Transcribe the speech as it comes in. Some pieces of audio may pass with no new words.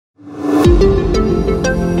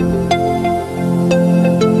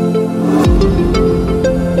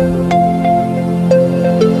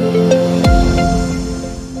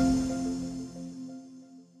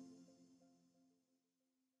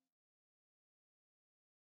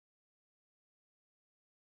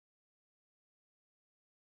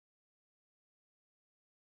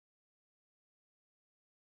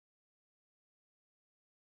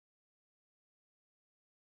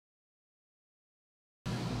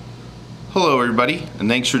Hello everybody, and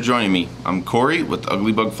thanks for joining me. I'm Corey with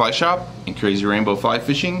Ugly Bug Fly Shop and Crazy Rainbow Fly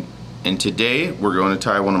Fishing, and today we're going to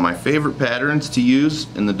tie one of my favorite patterns to use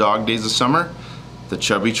in the dog days of summer, the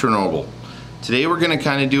Chubby Chernobyl. Today we're going to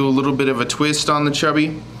kind of do a little bit of a twist on the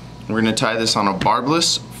Chubby. We're going to tie this on a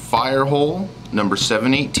barbless fire hole number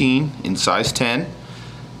 718 in size 10,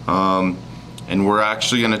 and we're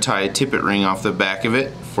actually going to tie a tippet ring off the back of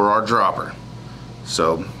it for our dropper.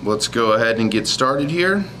 So let's go ahead and get started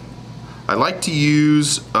here. I like to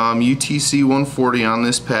use UTC 140 on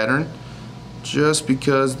this pattern just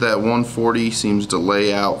because that 140 seems to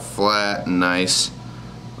lay out flat and nice.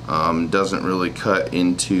 Doesn't really cut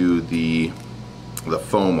into the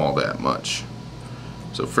foam all that much.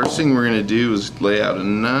 So first thing we're going to do is lay out a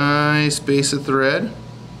nice base of thread.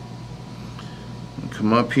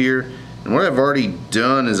 Come up here, and what I've already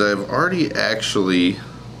done is I've already actually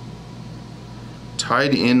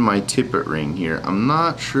tied in my tippet ring here. I'm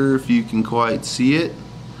not sure if you can quite see it,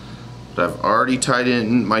 but I've already tied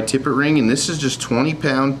in my tippet ring, and this is just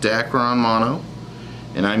 20-pound Dacron mono,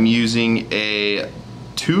 and I'm using a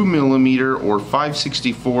 2mm or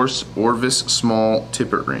 5/64 Orvis small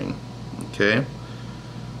tippet ring. Okay,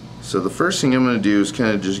 so the first thing I'm going to do is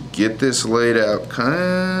kind of just get this laid out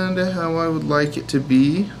kind of how I would like it to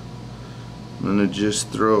be. I'm going to just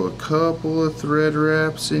throw a couple of thread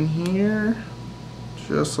wraps in here,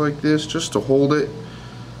 just like this, just to hold it.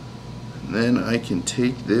 And then I can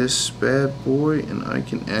take this bad boy and I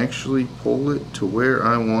can actually pull it to where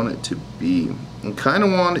I want it to be. I kind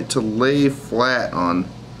of want it to lay flat on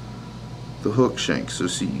the hook shank. So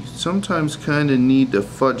see, you sometimes kind of need to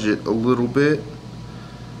fudge it a little bit.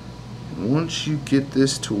 And once you get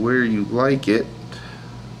this to where you like it,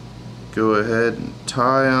 go ahead and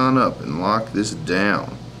tie on up and lock this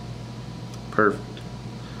down. Perfect.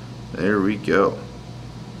 There we go.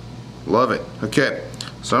 Love it. Okay,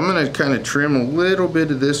 so I'm going to kind of trim a little bit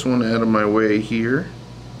of this one out of my way here,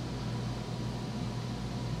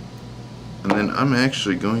 and then I'm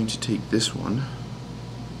actually going to take this one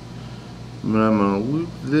and I'm going to loop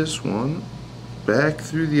this one back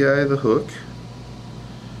through the eye of the hook,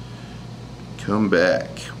 come back,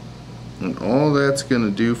 and all that's going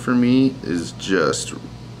to do for me is just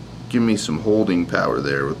give me some holding power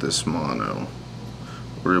there with this mono,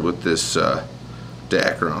 or with this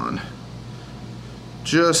Dacron.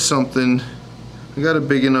 Just something. I got a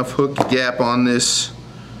big enough hook gap on this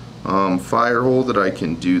fire hole that I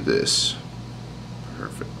can do this.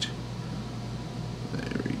 Perfect.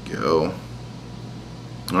 There we go.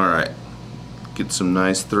 Alright, get some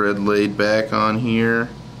nice thread laid back on here,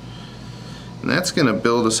 and that's going to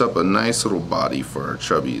build us up a nice little body for our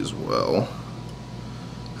Chubby as well.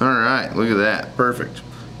 Alright, look at that. Perfect.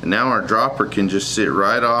 And now our dropper can just sit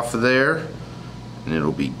right off of there, and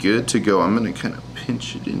it'll be good to go. I'm going to kind of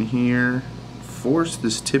pinch it in here, force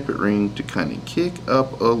this tippet ring to kind of kick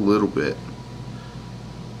up a little bit.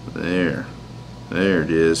 There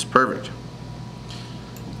it is. Perfect.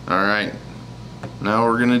 Alright, now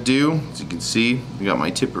what we're going to do, as you can see, I got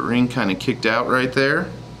my tippet ring kind of kicked out right there.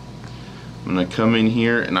 I'm going to come in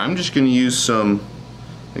here and I'm just going to use some,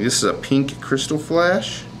 I guess this is a pink crystal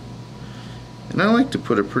flash. And I like to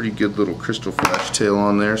put a pretty good little crystal flash tail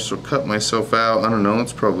on there, so cut myself out, I don't know,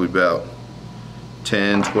 it's probably about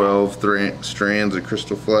 10, 12 strands of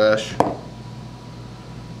crystal flash. I'm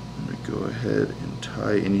going to go ahead and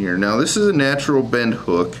tie in here. Now this is a natural bend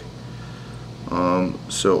hook,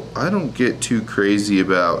 so I don't get too crazy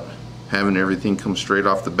about having everything come straight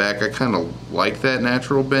off the back. I kind of like that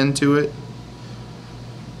natural bend to it.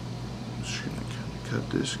 Cut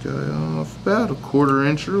this guy off about 1/4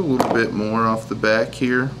 inch or a little bit more off the back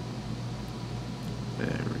here.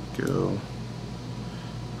 There we go.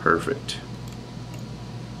 Perfect.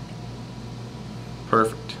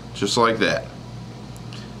 Perfect. Just like that.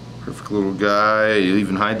 Perfect little guy. You'll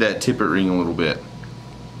even hide that tippet ring a little bit.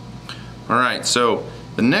 Alright, so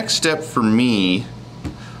the next step for me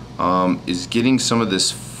is getting some of this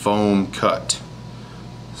foam cut.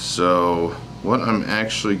 So what I'm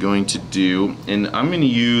actually going to do, and I'm going to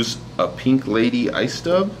use a Pink Lady ice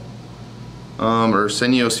dub, or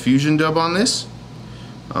Senyos Fusion dub on this.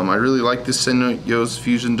 I really like this Senyos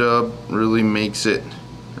Fusion dub. Really makes it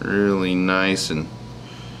really nice and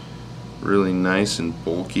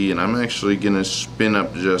bulky. And I'm actually going to spin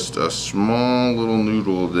up just a small little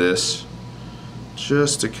noodle of this,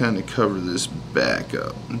 just to kind of cover this back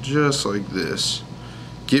up, just like this.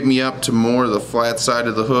 Get me up to more of the flat side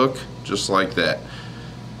of the hook, just like that.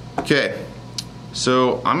 Okay,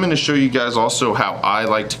 so I'm going to show you guys also how I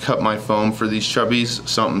like to cut my foam for these chubbies.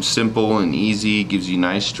 Something simple and easy, gives you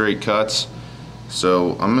nice straight cuts.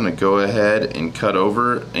 So I'm gonna go ahead and cut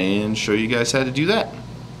over and show you guys how to do that.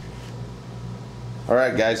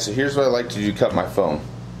 Alright guys, so here's what I like to do to cut my foam.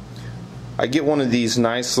 I get one of these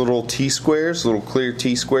nice little T-squares, little clear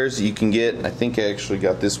T-squares that you can get. I think I actually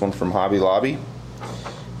got this one from Hobby Lobby.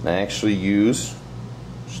 And I actually use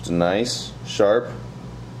just a nice, sharp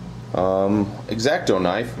X-Acto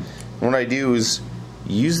knife. And what I do is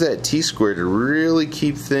use that T-square to really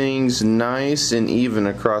keep things nice and even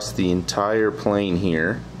across the entire plane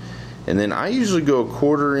here. And then I usually go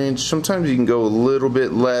 1/4 inch, sometimes you can go a little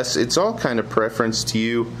bit less. It's all kind of preference to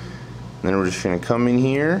you. And then we're just going to come in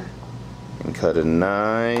here and cut a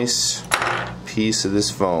nice piece of this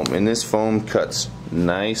foam. And this foam cuts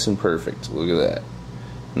nice and perfect. Look at that.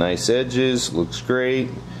 Nice edges, looks great,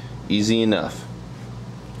 easy enough.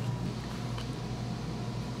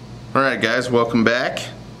 Alright guys, welcome back.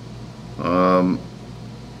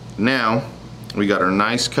 Now we got our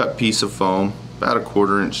nice cut piece of foam, about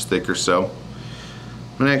 1/4 inch thick or so.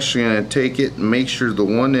 I'm actually going to take it and make sure the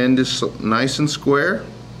one end is nice and square.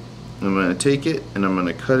 I'm going to take it and I'm going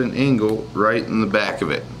to cut an angle right in the back of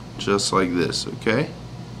it, just like this, okay?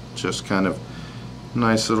 Just kind of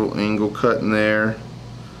nice little angle cut in there.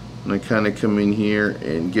 I'm going to kind of come in here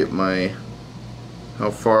and get my, how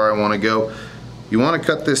far I want to go. You want to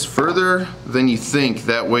cut this further than you think,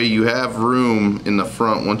 that way you have room in the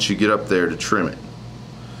front once you get up there to trim it.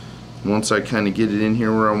 Once I kind of get it in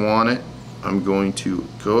here where I want it, I'm going to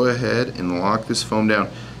go ahead and lock this foam down.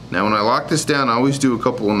 Now when I lock this down, I always do a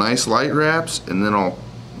couple of nice light wraps and then I'll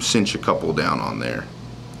cinch a couple down on there.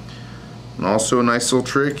 And also a nice little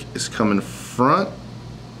trick is come in front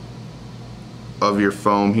of your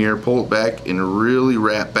foam here, pull it back and really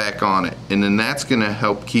wrap back on it, and then that's going to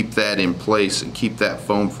help keep that in place and keep that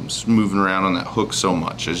foam from moving around on that hook so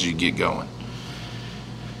much as you get going.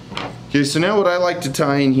 Okay, so now what I like to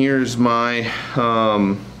tie in here is my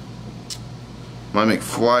my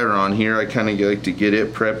McFlyer on here. I kind of like to get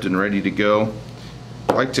it prepped and ready to go.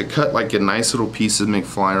 I like to cut like a nice little piece of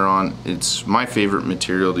McFlyer on. It's my favorite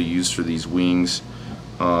material to use for these wings.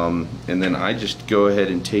 And then I just go ahead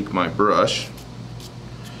and take my brush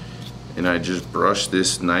and I just brush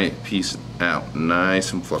this nice piece out,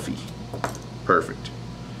 nice and fluffy. Perfect.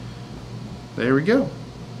 There we go.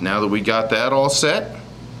 Now that we got that all set,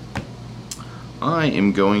 I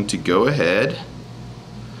am going to go ahead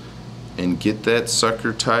and get that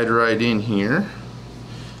sucker tied right in here.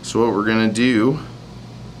 So what we're gonna do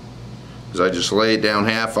is I just lay it down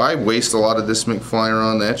half. I waste a lot of this McFlyer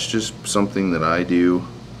on. That's just something that I do.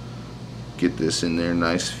 Get this in there,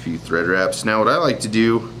 nice few thread wraps. Now what I like to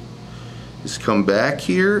do is come back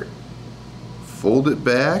here, fold it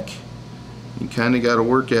back. You kind of got to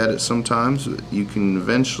work at it sometimes, but you can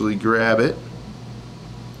eventually grab it,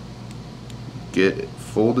 get it,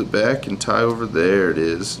 fold it back and tie over. There it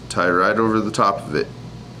is. Tie right over the top of it.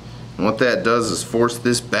 And what that does is force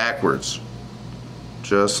this backwards,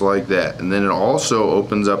 just like that. And then it also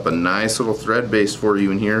opens up a nice little thread base for you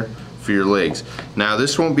in here for your legs. Now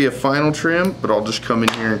this won't be a final trim, but I'll just come in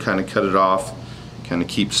here and kind of cut it off, kind of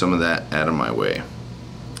keep some of that out of my way.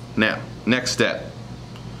 Now, next step,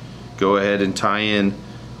 go ahead and tie in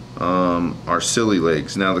our silly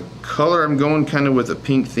legs. Now the color I'm going kind of with a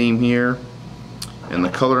pink theme here, and the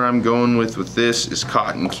color I'm going with this is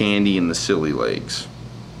cotton candy in the silly legs.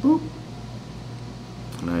 Boop.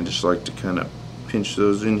 And I just like to kind of pinch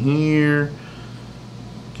those in here,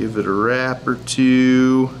 give it a wrap or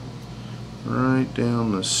two right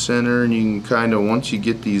down the center, and you can kind of, once you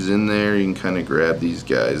get these in there, you can kind of grab these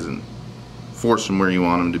guys and force them where you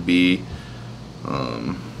want them to be.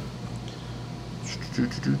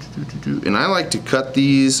 And I like to cut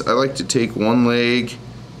these. I like to take one leg,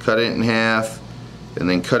 cut it in half, and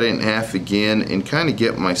then cut it in half again, and kind of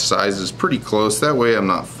get my sizes pretty close. That way I'm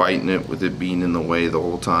not fighting it with it being in the way the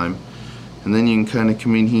whole time. And then you can kind of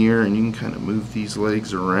come in here and you can kind of move these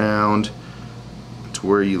legs around to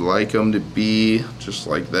where you like them to be, just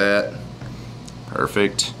like that.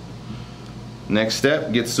 Perfect. Next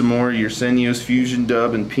step, get some more of your Senio's Fusion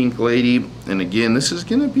Dub and Pink Lady. And again, this is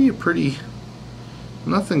going to be a pretty,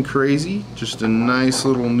 nothing crazy, just a nice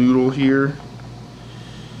little noodle here.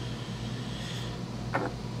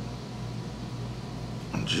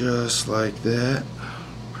 Just like that.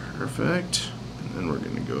 Perfect. And then we're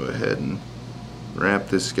going to go ahead and wrap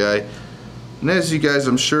this guy. And as you guys,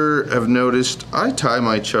 I'm sure, have noticed, I tie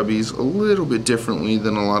my chubbies a little bit differently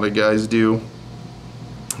than a lot of guys do.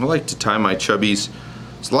 I like to tie my chubbies,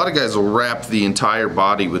 so a lot of guys will wrap the entire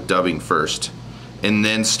body with dubbing first and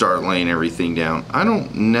then start laying everything down. I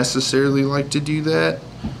don't necessarily like to do that.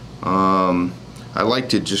 I like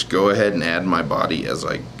to just go ahead and add my body as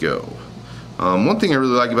I go. One thing I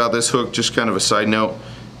really like about this hook, just kind of a side note,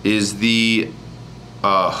 is the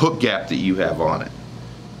hook gap that you have on it.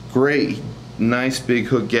 Great, nice big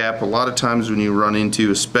hook gap. A lot of times when you run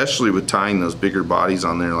into, especially with tying those bigger bodies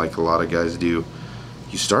on there like a lot of guys do,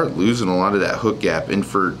 you start losing a lot of that hook gap. And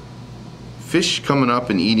for fish coming up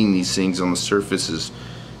and eating these things on the surface,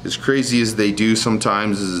 as crazy as they do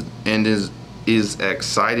sometimes, and as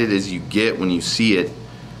excited as you get when you see it,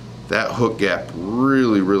 that hook gap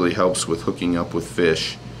really helps with hooking up with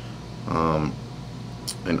fish.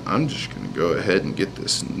 And I'm just going to go ahead and get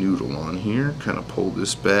this noodle on here, kind of pull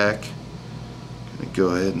this back. Going to go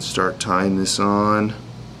ahead and start tying this on.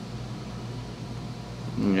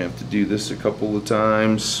 You have to do this a couple of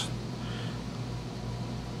times.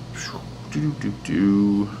 Just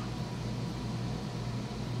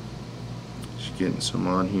getting some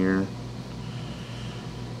on here.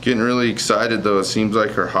 Getting really excited though. It seems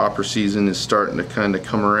like our hopper season is starting to kind of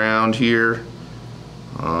come around here.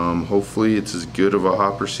 Hopefully it's as good of a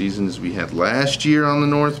hopper season as we had last year on the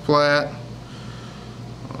North Platte.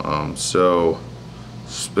 So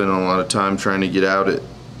spending a lot of time trying to get out at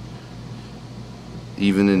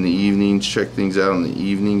even in the evenings, check things out in the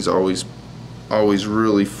evenings. Always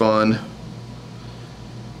really fun.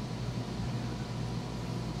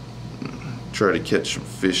 Try to catch some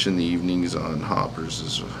fish in the evenings on hoppers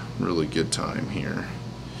is a really good time here.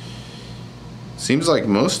 Seems like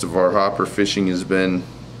most of our hopper fishing has been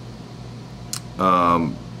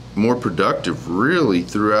more productive really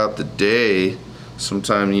throughout the day,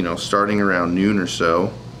 sometime, you know, starting around noon or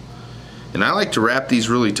so. And I like to wrap these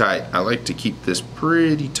really tight. I like to keep this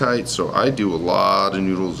pretty tight, so I do a lot of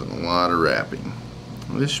noodles and a lot of wrapping.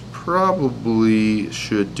 This probably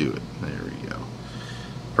should do it. There we go.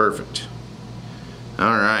 Perfect.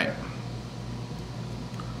 Alright.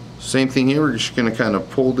 Same thing here, we're just going to kind of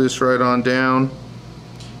pull this right on down.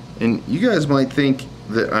 And you guys might think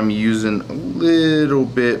that I'm using a little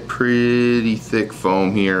bit pretty thick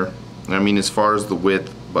foam here. I mean, as far as the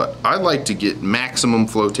width, but I like to get maximum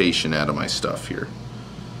flotation out of my stuff here.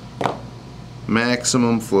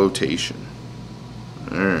 Maximum flotation.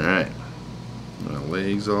 Alright. My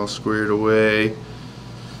legs all squared away.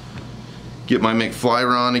 Get my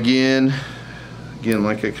McFlyron again. Again,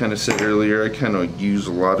 like I kind of said earlier, I kind of use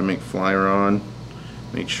a lot of McFlyron.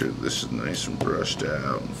 Make sure this is nice and brushed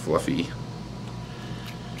out and fluffy.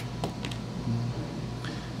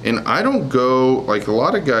 And I don't go, like a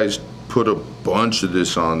lot of guys put a bunch of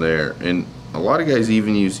this on there, and a lot of guys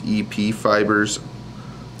even use EP fibers.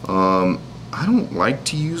 I don't like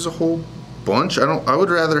to use a whole bunch. I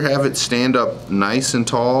would rather have it stand up nice and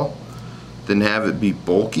tall than have it be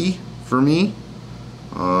bulky for me.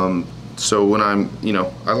 So when I'm, you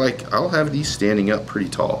know, I'll have these standing up pretty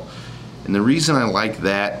tall. And the reason I like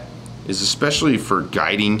that is especially for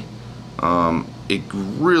guiding, it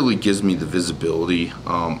really gives me the visibility.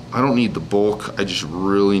 I don't need the bulk, I just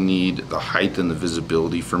really need the height and the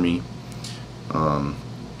visibility for me.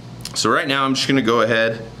 So right now I'm just gonna go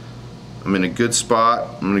ahead, I'm in a good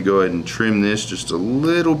spot, I'm gonna go ahead and trim this just a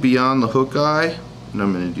little beyond the hook eye, and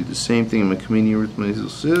I'm gonna do the same thing. I'm gonna come in here with my little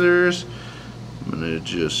scissors. I'm gonna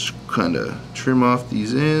just kind of trim off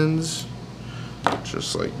these ends,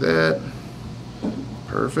 just like that.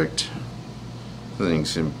 Perfect.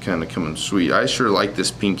 Things kind of coming sweet. I sure like this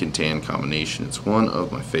pink and tan combination. It's one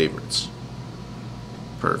of my favorites.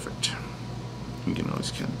 Perfect. You can always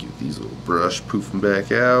kind of get these little brush poofing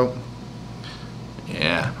back out.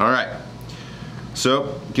 Yeah, all right.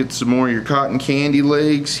 So get some more of your cotton candy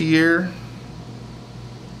legs here.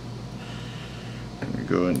 I'm gonna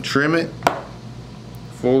go ahead and trim it.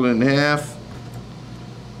 Fold it in half.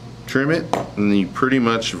 Trim it, and then you pretty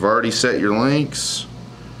much have already set your lengths.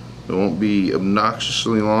 It won't be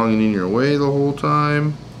obnoxiously long and in your way the whole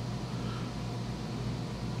time.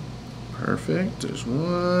 Perfect. There's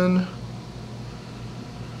one.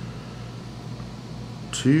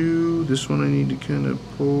 Two. This one I need to kind of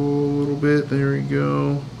pull a little bit. There we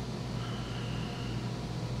go.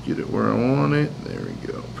 Get it where I want it. There we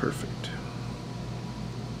go. Perfect.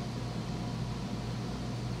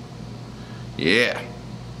 Yeah.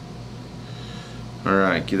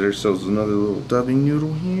 Alright, get ourselves another little dubbing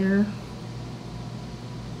noodle here.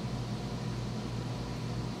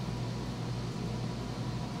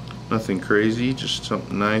 Nothing crazy, just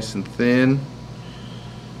something nice and thin.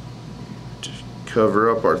 Just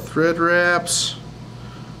cover up our thread wraps.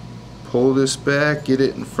 Pull this back, get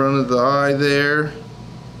it in front of the eye there.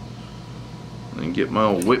 And get my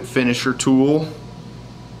old whip finisher tool.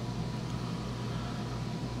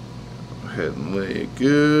 Go ahead and lay a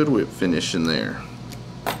good whip finish in there.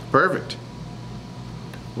 Perfect.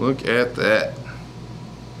 Look at that.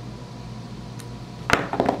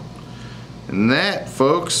 And that,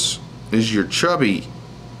 folks, is your Chubby.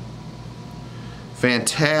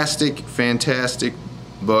 Fantastic, fantastic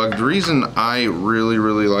bug. The reason I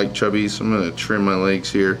really like Chubbies, I'm going to trim my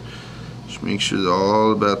legs here, just make sure they're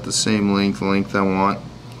all about the same length I want,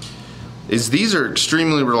 is these are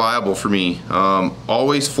extremely reliable for me.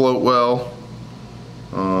 Always float well.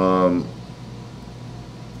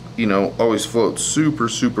 You know, always float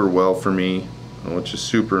super well for me, which is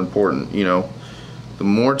super important. You know, the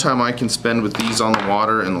more time I can spend with these on the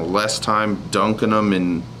water and the less time dunking them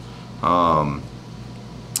and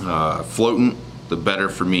floating, the better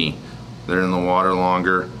for me. They're in the water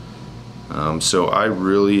longer. So I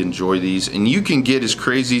really enjoy these, and you can get as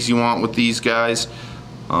crazy as you want with these guys.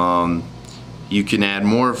 You can add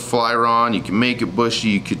more fly-ron, you can make it bushy,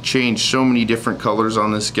 you could change so many different colors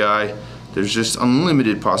on this guy. There's just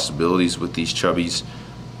unlimited possibilities with these Chubbies.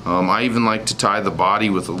 I even like to tie the body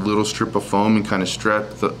with a little strip of foam and kind of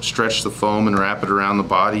stretch the foam and wrap it around the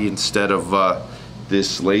body instead of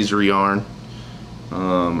this laser yarn,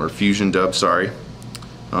 or fusion dub, sorry.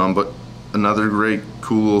 But another great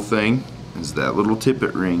cool little thing is that little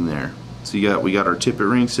tippet ring there. So we got our tippet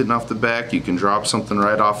ring sitting off the back. You can drop something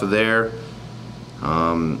right off of there.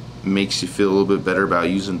 Makes you feel a little bit better about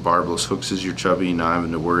using barbless hooks as your Chubby, not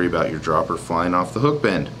having to worry about your dropper flying off the hook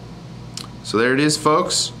bend. So there it is,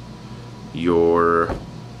 folks, your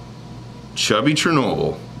Chubby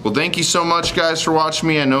Chernobyl. Well, thank you so much, guys, for watching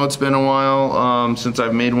me. I know it's been a while since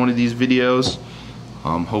I've made one of these videos.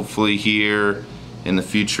 Hopefully here in the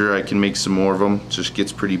future I can make some more of them. It just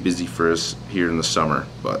gets pretty busy for us here in the summer.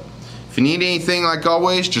 But if you need anything, like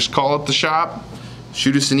always, just call up the shop.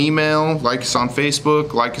 Shoot us an email, like us on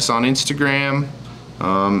Facebook, like us on Instagram,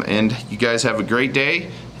 and you guys have a great day,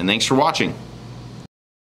 and thanks for watching.